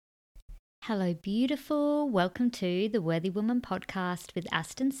Hello, beautiful. Welcome to the Worthy Woman podcast with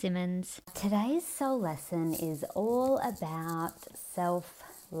Aston Simmons. Today's soul lesson is all about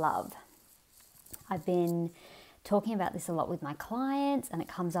self-love. I've been talking about this a lot with my clients and it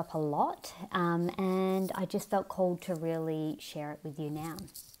comes up a lot, and I just felt called to really share it with you now.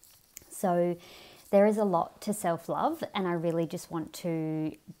 So there is a lot to self-love, and I really just want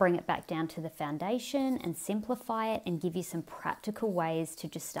to bring it back down to the foundation and simplify it and give you some practical ways to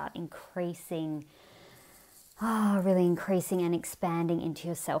just start really increasing and expanding into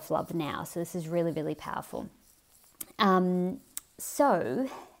your self-love now. So this is really, really powerful. So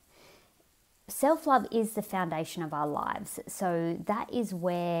self-love is the foundation of our lives. So that is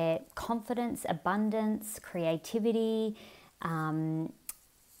where confidence, abundance, creativity,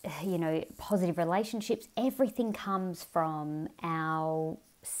 positive relationships, everything comes from our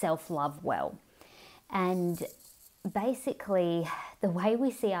self-love well. And basically, the way we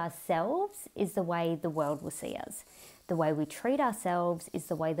see ourselves is the way the world will see us. The way we treat ourselves is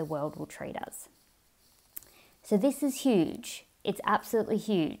the way the world will treat us. So this is huge. It's absolutely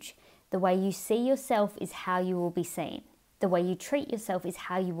huge. The way you see yourself is how you will be seen. The way you treat yourself is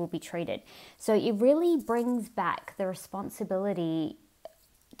how you will be treated. So it really brings back the responsibility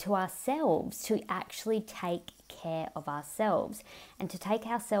to ourselves to actually take care of ourselves and to take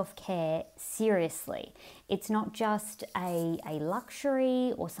our self-care seriously. It's not just a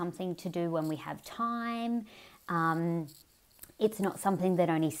luxury or something to do when we have time. It's not something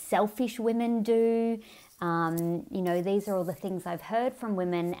that only selfish women do. These are all the things I've heard from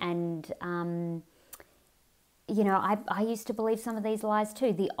women, and I used to believe some of these lies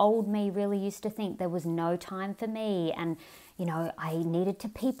too. The old me really used to think there was no time for me, and I needed to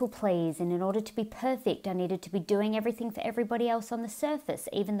people please, and in order to be perfect, I needed to be doing everything for everybody else on the surface,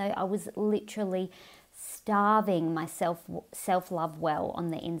 even though I was literally starving my self-love well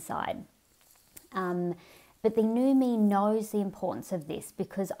on the inside. But the new me knows the importance of this,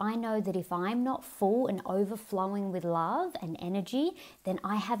 because I know that if I'm not full and overflowing with love and energy, then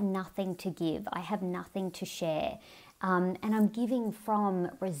I have nothing to give. I have nothing to share. And I'm giving from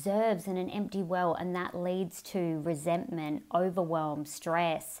reserves and an empty well, and that leads to resentment, overwhelm,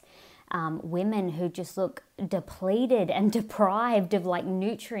 stress. Women who just look depleted and deprived of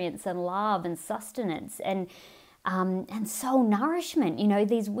nutrients and love and sustenance and soul nourishment.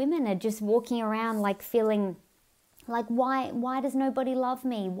 These women are just walking around feeling why does nobody love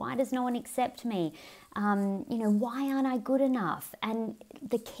me? Why does no one accept me? Why aren't I good enough? And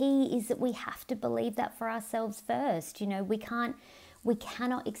the key is that we have to believe that for ourselves first. We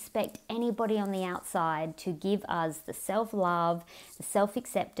cannot expect anybody on the outside to give us the self-love, the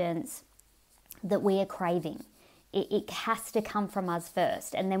self-acceptance that we are craving. It has to come from us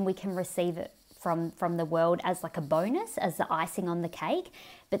first, and then we can receive it from the world as a bonus, as the icing on the cake.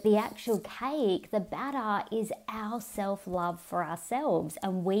 But the actual cake, the batter, is our self-love for ourselves,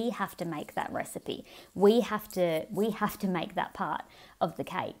 and we have to make that recipe. We have to make that part of the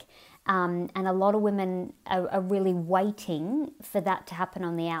cake. And a lot of women are really waiting for that to happen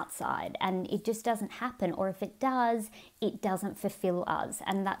on the outside, and it just doesn't happen. Or if it does, it doesn't fulfill us,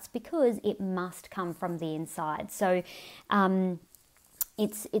 and that's because it must come from the inside. So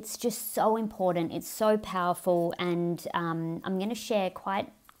it's just so important. It's so powerful, and I'm going to share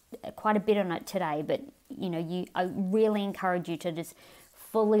quite a bit on it today. But I really encourage you to just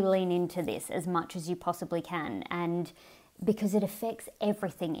fully lean into this as much as you possibly can, and because it affects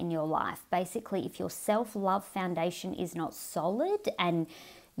everything in your life. Basically, if your self-love foundation is not solid and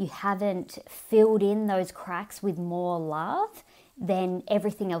you haven't filled in those cracks with more love, then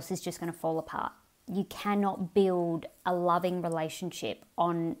everything else is just going to fall apart. You cannot build a loving relationship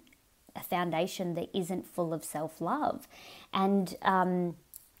on a foundation that isn't full of self-love, and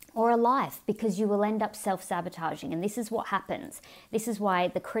or a life, because you will end up self-sabotaging. And this is what happens. This is why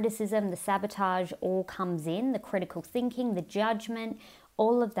the criticism, the sabotage all comes in, the critical thinking, the judgment,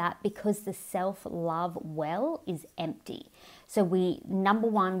 all of that, because the self-love well is empty. So number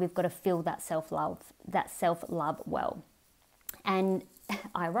one, we've got to fill that self-love well. And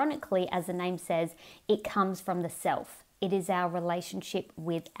ironically, as the name says, it comes from the self. It is our relationship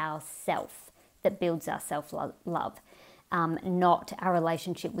with ourself that builds our self-love, not our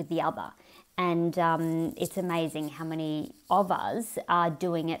relationship with the other. And it's amazing how many of us are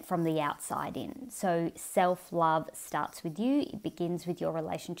doing it from the outside in. So self-love starts with you. It begins with your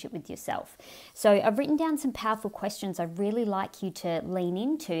relationship with yourself. So I've written down some powerful questions I'd really like you to lean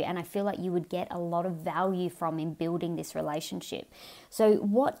into, and I feel like you would get a lot of value from in building this relationship. So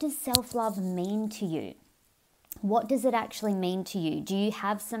what does self-love mean to you? What does it actually mean to you? Do you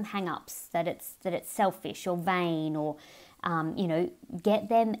have some hang-ups that it's selfish or vain, or Get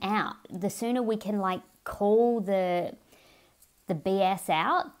them out. The sooner we can call the BS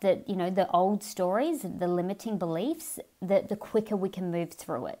out, that, the old stories, the limiting beliefs, the quicker we can move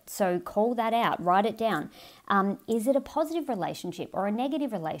through it. So call that out, write it down. Is it a positive relationship or a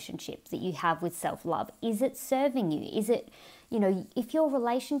negative relationship that you have with self-love? Is it serving you? Is it, if your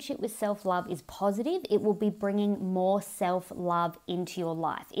relationship with self-love is positive, it will be bringing more self-love into your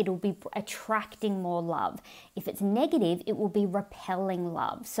life. It'll be attracting more love. If it's negative, it will be repelling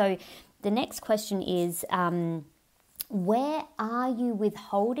love. So the next question is, where are you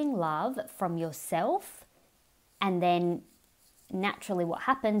withholding love from yourself? And then naturally what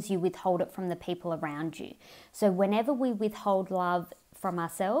happens, you withhold it from the people around you. So whenever we withhold love from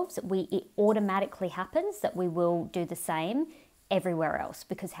ourselves, it automatically happens that we will do the same everywhere else,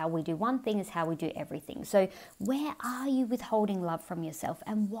 because how we do one thing is how we do everything. So where are you withholding love from yourself,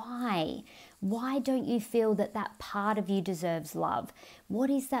 and why? Why don't you feel that part of you deserves love? What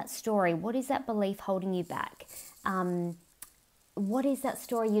is that story? What is that belief holding you back? What is that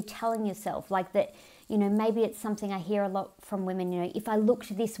story you're telling yourself? Maybe it's something I hear a lot from women, if I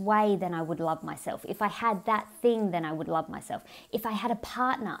looked this way, then I would love myself. If I had that thing, then I would love myself. If I had a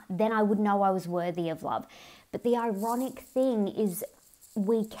partner, then I would know I was worthy of love. But the ironic thing is,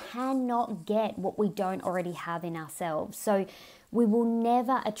 we cannot get what we don't already have in ourselves. So we will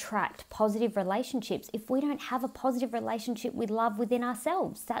never attract positive relationships if we don't have a positive relationship with love within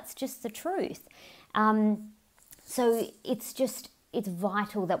ourselves. That's just the truth. So it's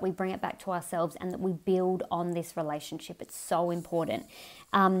vital that we bring it back to ourselves and that we build on this relationship. It's so important.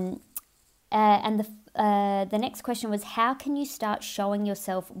 And the next question was, how can you start showing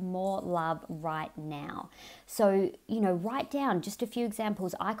yourself more love right now? So, write down just a few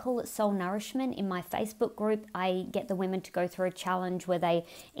examples. I call it soul nourishment. In my Facebook group, I get the women to go through a challenge where they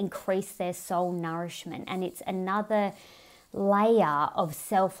increase their soul nourishment. And it's another layer of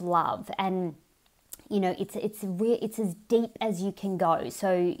self-love. And it's as deep as you can go.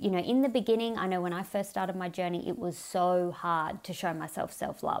 So, in the beginning, I know when I first started my journey, it was so hard to show myself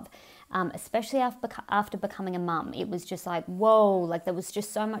self-love, especially after becoming a mum. It was just whoa, there was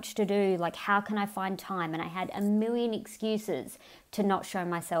just so much to do. How can I find time? And I had a million excuses to not show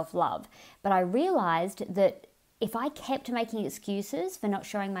myself love. But I realized that if I kept making excuses for not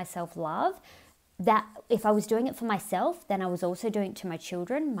showing myself love, that if I was doing it for myself, then I was also doing it to my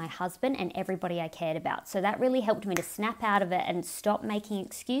children, my husband, and everybody I cared about. So that really helped me to snap out of it and stop making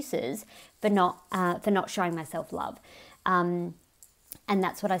excuses for not showing myself love. And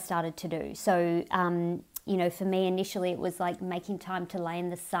that's what I started to do. So, for me initially, it was making time to lay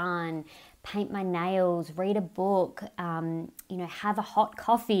in the sun, paint my nails, read a book, have a hot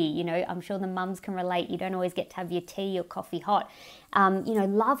coffee. I'm sure the mums can relate. You don't always get to have your tea or coffee hot.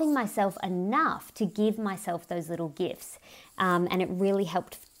 Loving myself enough to give myself those little gifts. And it really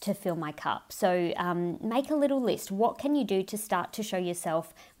helped to fill my cup. So make a little list. What can you do to start to show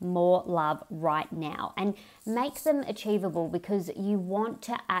yourself more love right now? And make them achievable, because you want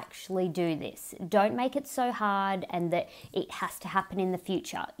to actually do this. Don't make it so hard and that it has to happen in the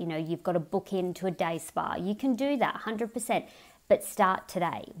future. You've got to book into a day spa. You can do that 100%. But start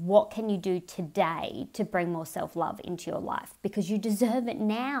today. What can you do today to bring more self-love into your life? Because you deserve it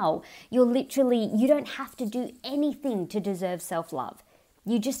now. You don't have to do anything to deserve self-love.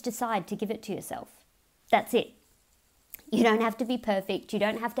 You just decide to give it to yourself. That's it. You don't have to be perfect. You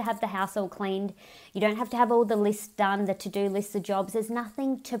don't have to have the house all cleaned. You don't have to have all the lists done, the to-do lists, the jobs. There's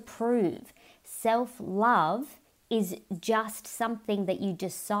nothing to prove. Self-love is just something that you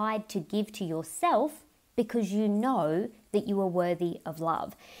decide to give to yourself because you know that you are worthy of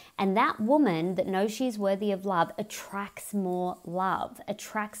love. And that woman that knows she's worthy of love attracts more love,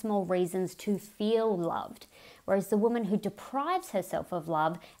 attracts more reasons to feel loved. Whereas the woman who deprives herself of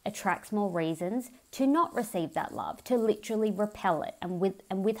love attracts more reasons to not receive that love, to literally repel it and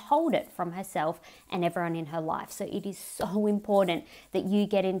withhold it from herself and everyone in her life. So it is so important that you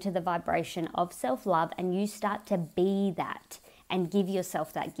get into the vibration of self-love and you start to be that and give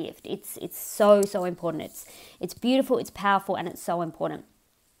yourself that gift. It's so, so important. It's beautiful, it's powerful, and it's so important.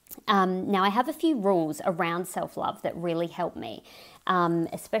 Now, I have a few rules around self-love that really help me,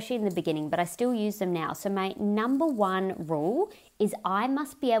 especially in the beginning, but I still use them now. So my number one rule is I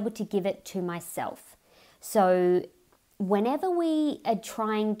must be able to give it to myself. So whenever we are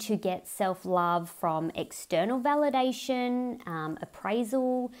trying to get self-love from external validation,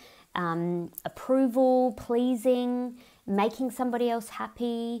 appraisal, approval, pleasing, making somebody else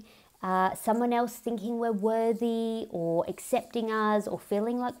happy, someone else thinking we're worthy or accepting us or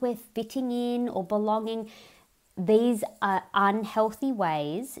feeling like we're fitting in or belonging, these are unhealthy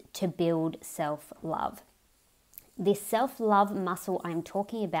ways to build self-love. This self-love muscle I'm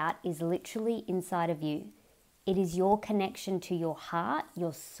talking about is literally inside of you. It is your connection to your heart,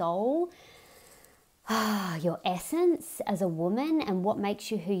 your soul, your essence as a woman, and what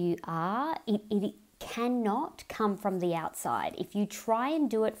makes you who you are. It cannot come from the outside. If you try and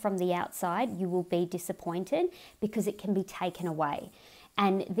do it from the outside, you will be disappointed because it can be taken away.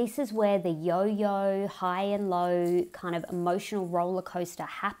 And this is where the yo-yo, high and low kind of emotional roller coaster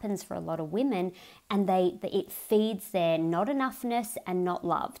happens for a lot of women, and it feeds their not enoughness and not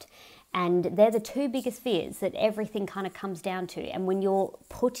loved. And they're the two biggest fears that everything kind of comes down to. And when you're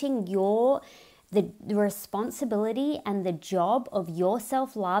putting the responsibility and the job of your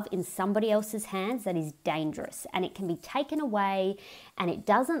self-love in somebody else's hands, that is dangerous, and it can be taken away, and it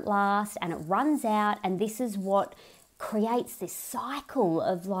doesn't last, and it runs out. And this is what creates this cycle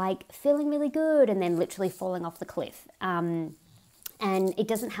of like feeling really good and then literally falling off the cliff. And it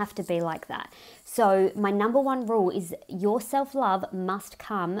doesn't have to be like that. So my number one rule is your self-love must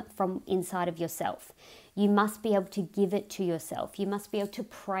come from inside of yourself. You must be able to give it to yourself. You must be able to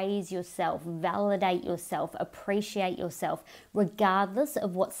praise yourself, validate yourself, appreciate yourself, regardless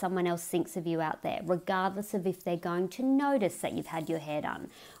of what someone else thinks of you out there, regardless of if they're going to notice that you've had your hair done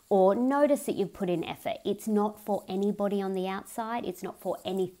or notice that you've put in effort. It's not for anybody on the outside. It's not for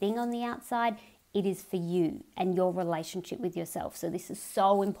anything on the outside. It is for you and your relationship with yourself. So this is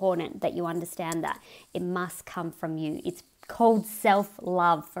so important that you understand that. It must come from you. It's called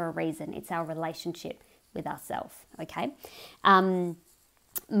self-love for a reason. It's our relationship with ourselves, okay?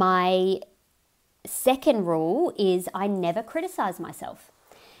 My second rule is I never criticize myself.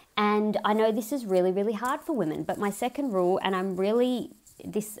 And I know this is really, really hard for women, but my second rule, and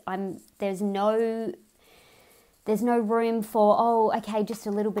there's no room for, just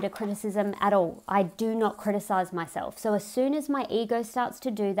a little bit of criticism at all. I do not criticize myself. So as soon as my ego starts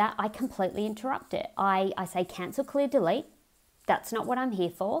to do that, I completely interrupt it. I say cancel, clear, delete. That's not what I'm here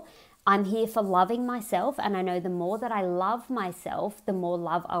for. I'm here for loving myself, and I know the more that I love myself, the more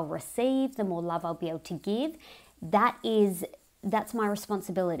love I'll receive, the more love I'll be able to give. That's my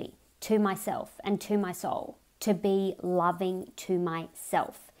responsibility to myself and to my soul, to be loving to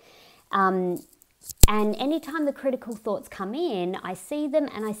myself. And anytime the critical thoughts come in, I see them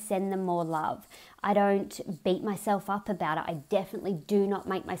and I send them more love. I don't beat myself up about it. I definitely do not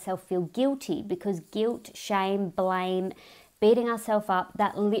make myself feel guilty, because guilt, shame, blame, beating ourselves up,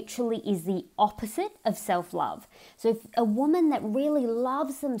 that literally is the opposite of self-love. So if a woman that really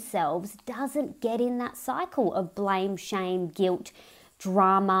loves themselves doesn't get in that cycle of blame, shame, guilt,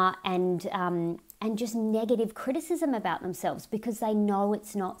 drama, and just negative criticism about themselves, because they know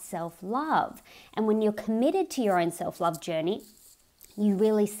it's not self-love. And when you're committed to your own self-love journey, you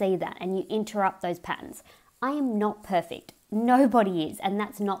really see that and you interrupt those patterns. I am not perfect. Nobody is, and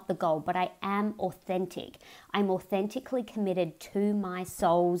that's not the goal, but I am authentic. I'm authentically committed to my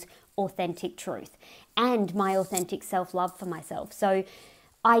soul's authentic truth and my authentic self-love for myself. So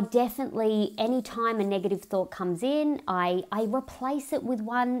I definitely, anytime a negative thought comes in, I replace it with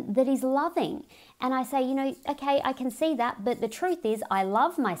one that is loving. And I say, okay, I can see that, but the truth is I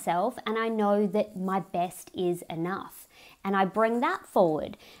love myself and I know that my best is enough. And I bring that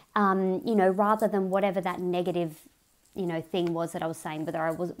forward, rather than whatever that negative thing was that I was saying, whether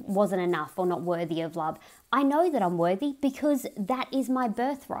I wasn't enough or not worthy of love. I know that I'm worthy because that is my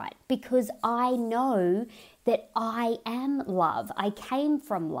birthright, because I know that I am love. I came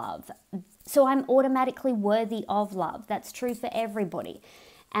from love. So I'm automatically worthy of love. That's true for everybody.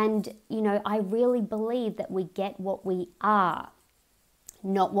 And, I really believe that we get what we are,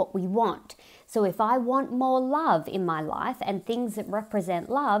 not what we want. So if I want more love in my life and things that represent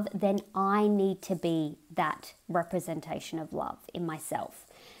love, then I need to be that representation of love in myself.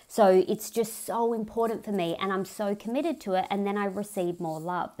 So it's just so important for me, and I'm so committed to it, and then I receive more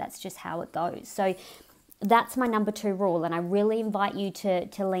love. That's just how it goes. So that's my number 2 rule, and I really invite you to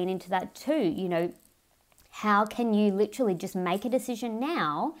lean into that too. How can you literally just make a decision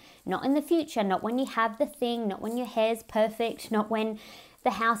now, not in the future, not when you have the thing, not when your hair's perfect, not when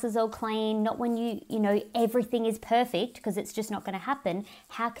the house is all clean, not when everything is perfect, because it's just not going to happen.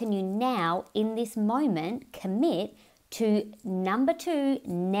 How can you now, in this moment, commit to number 2,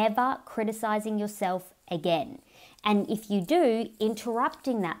 never criticizing yourself again? And if you do,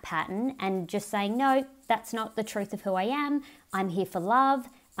 interrupting that pattern and just saying, no, that's not the truth of who I am. I'm here for love.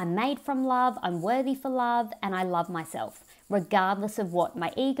 I'm made from love. I'm worthy for love. And I love myself, regardless of what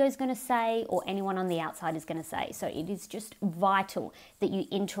my ego is going to say or anyone on the outside is going to say. So it is just vital that you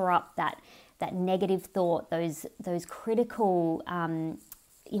interrupt that negative thought, those critical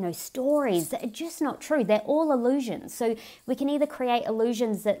stories that are just not true. They're all illusions. So we can either create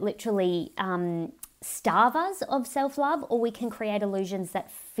illusions that literally starve us of self-love, or we can create illusions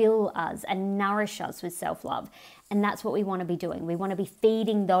that fill us and nourish us with self-love. And that's what we want to be doing. We want to be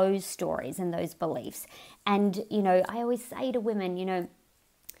feeding those stories and those beliefs. And, I always say to women,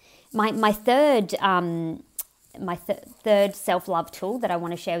 my third self-love tool that I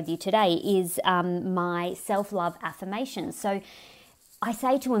want to share with you today is my self-love affirmations. So I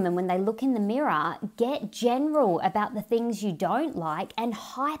say to women, when they look in the mirror, get general about the things you don't like and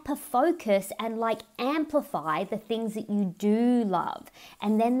hyper focus and amplify the things that you do love.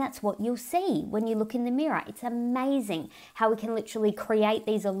 And then that's what you'll see when you look in the mirror. It's amazing how we can literally create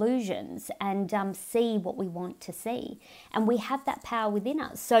these illusions and see what we want to see. And we have that power within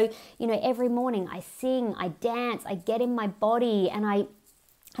us. So, every morning I sing, I dance, I get in my body, and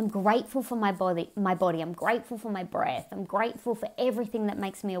I'm grateful for my body. I'm grateful for my breath. I'm grateful for everything that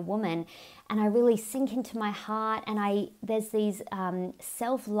makes me a woman. And I really sink into my heart. And there's these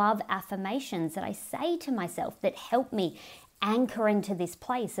self-love affirmations that I say to myself that help me anchor into this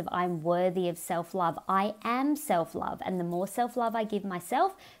place of I'm worthy of self-love. I am self-love. And the more self-love I give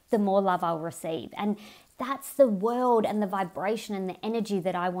myself, the more love I'll receive. And that's the world and the vibration and the energy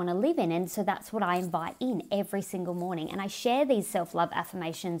that I want to live in. And so that's what I invite in every single morning. And I share these self-love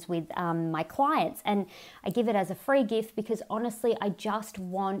affirmations with my clients. And I give it as a free gift because honestly, I just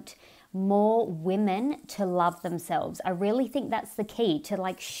want more women to love themselves. I really think that's the key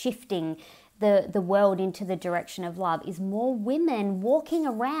to shifting the world into the direction of love, is more women walking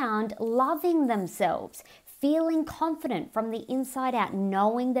around loving themselves, feeling confident from the inside out,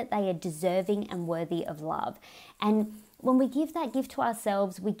 knowing that they are deserving and worthy of love. And when we give that gift to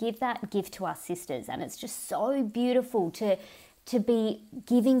ourselves, we give that gift to our sisters. And it's just so beautiful to be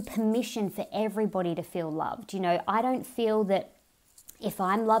giving permission for everybody to feel loved. I don't feel that if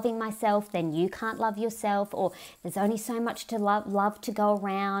I'm loving myself, then you can't love yourself, or there's only so much to love to go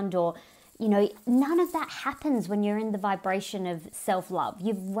around, or none of that happens when you're in the vibration of self-love.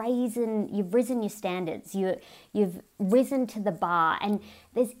 You've risen your standards. You've risen to the bar, and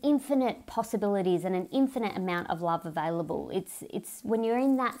there's infinite possibilities and an infinite amount of love available. It's when you're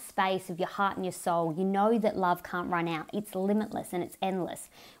in that space of your heart and your soul, you know that love can't run out. It's limitless and it's endless.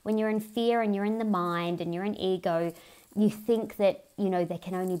 When you're in fear and you're in the mind and you're in ego, you think that, there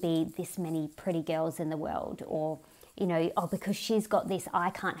can only be this many pretty girls in the world, or because she's got this, I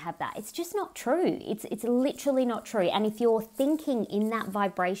can't have that. It's just not true. It's literally not true. And if you're thinking in that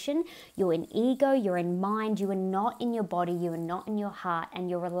vibration, you're in ego, you're in mind, you are not in your body, you are not in your heart, and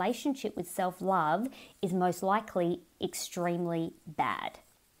your relationship with self-love is most likely extremely bad.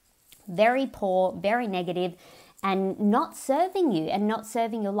 Very poor, very negative, and not serving you and not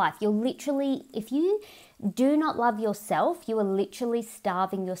serving your life. You're literally, if you do not love yourself, you are literally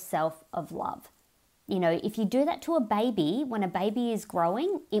starving yourself of love. If you do that to a baby, when a baby is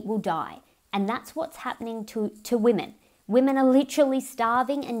growing, it will die. And that's what's happening to women. Women are literally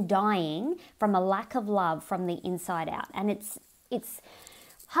starving and dying from a lack of love from the inside out. And it's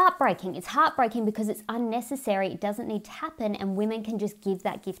heartbreaking. It's heartbreaking because it's unnecessary. It doesn't need to happen. And women can just give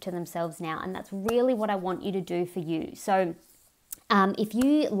that gift to themselves now. And that's really what I want you to do for you. So if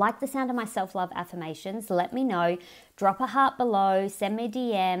you like the sound of my self-love affirmations, let me know. Drop a heart below, send me a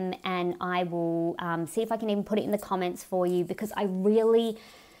DM, and I will see if I can even put it in the comments for you, because I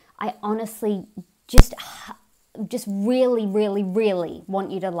honestly just really, really, really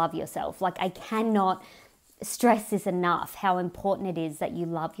want you to love yourself. I cannot stress this enough, how important it is that you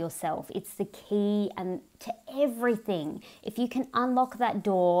love yourself. It's the key and to everything. If you can unlock that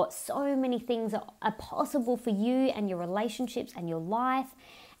door, so many things are possible for you and your relationships and your life.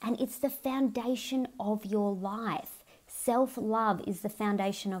 And it's the foundation of your life. Self-love is the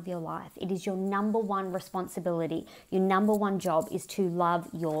foundation of your life. It is your number one responsibility. Your number one job is to love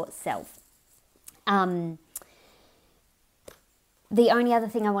yourself. The only other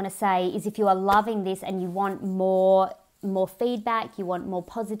thing I want to say is, if you are loving this and you want more feedback, you want more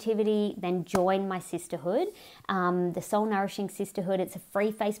positivity, then join my sisterhood, the Soul Nourishing Sisterhood. It's a free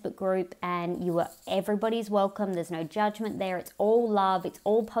Facebook group, and everybody's welcome. There's no judgment there. It's all love. It's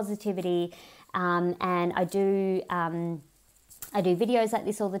all positivity. And I do videos like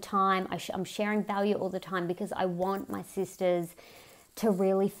this all the time. I'm sharing value all the time because I want my sisters to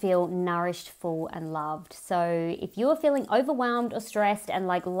really feel nourished, full, and loved. So if you're feeling overwhelmed or stressed and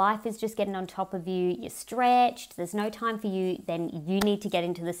life is just getting on top of you, you're stretched, there's no time for you, then you need to get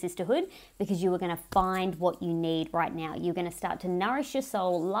into the sisterhood, because you are going to find what you need right now. You're going to start to nourish your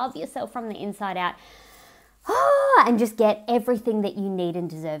soul, love yourself from the inside out, and just get everything that you need and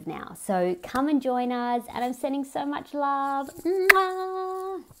deserve now. So come and join us, and I'm sending so much love.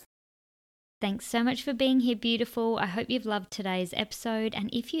 Mwah! Thanks so much for being here, beautiful. I hope you've loved today's episode. And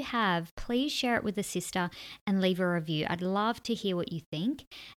if you have, please share it with a sister and leave a review. I'd love to hear what you think.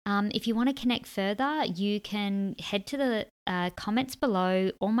 If you want to connect further, you can head to the comments below.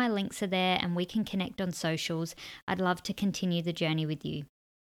 All my links are there and we can connect on socials. I'd love to continue the journey with you.